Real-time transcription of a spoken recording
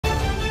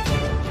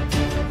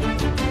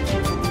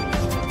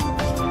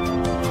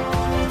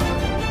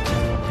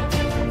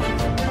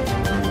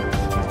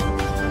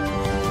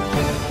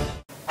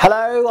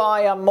Hello,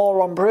 I am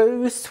Moron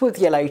Bruce with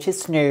your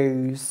latest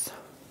news.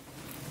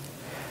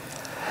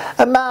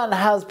 A man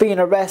has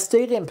been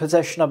arrested in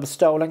possession of a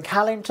stolen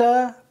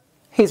calendar.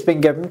 He's been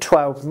given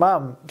 12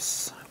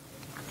 months.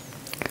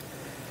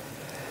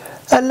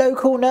 A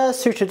local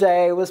nursery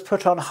today was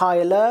put on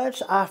high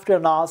alert after a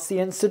nasty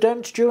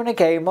incident during a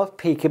game of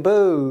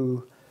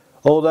peekaboo.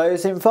 All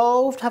those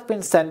involved have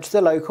been sent to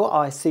the local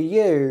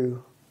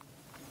ICU.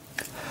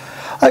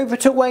 Over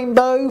to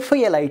Rainbow for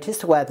your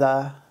latest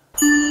weather.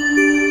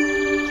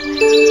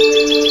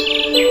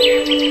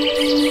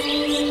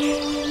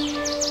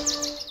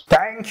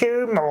 Thank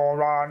you,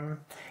 Moron.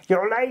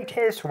 Your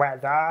latest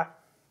weather.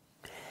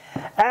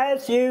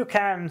 As you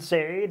can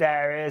see,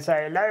 there is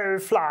a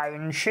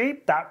low-flying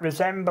sheep that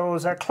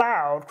resembles a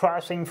cloud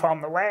crossing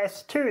from the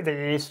west to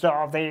the east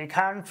of the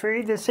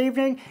country this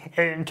evening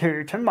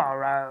into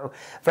tomorrow.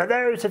 For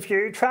those of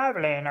you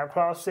travelling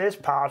across this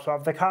part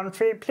of the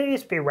country,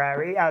 please be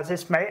wary, as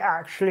this may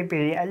actually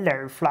be a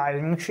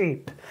low-flying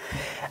sheep.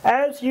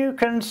 As you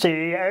can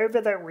see,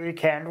 over the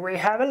weekend we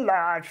have a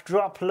large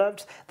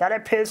droplet that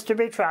appears to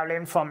be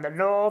travelling from the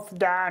north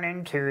down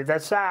into the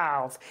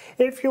south.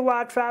 If you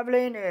are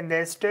travelling in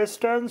this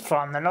distance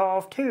from the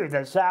north to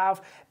the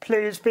south,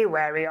 please be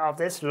wary of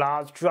this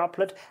large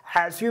droplet,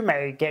 as you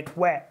may get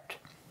wet.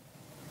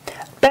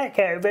 Back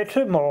over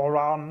to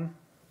Moron.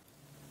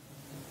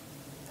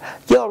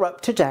 You're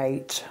up to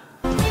date.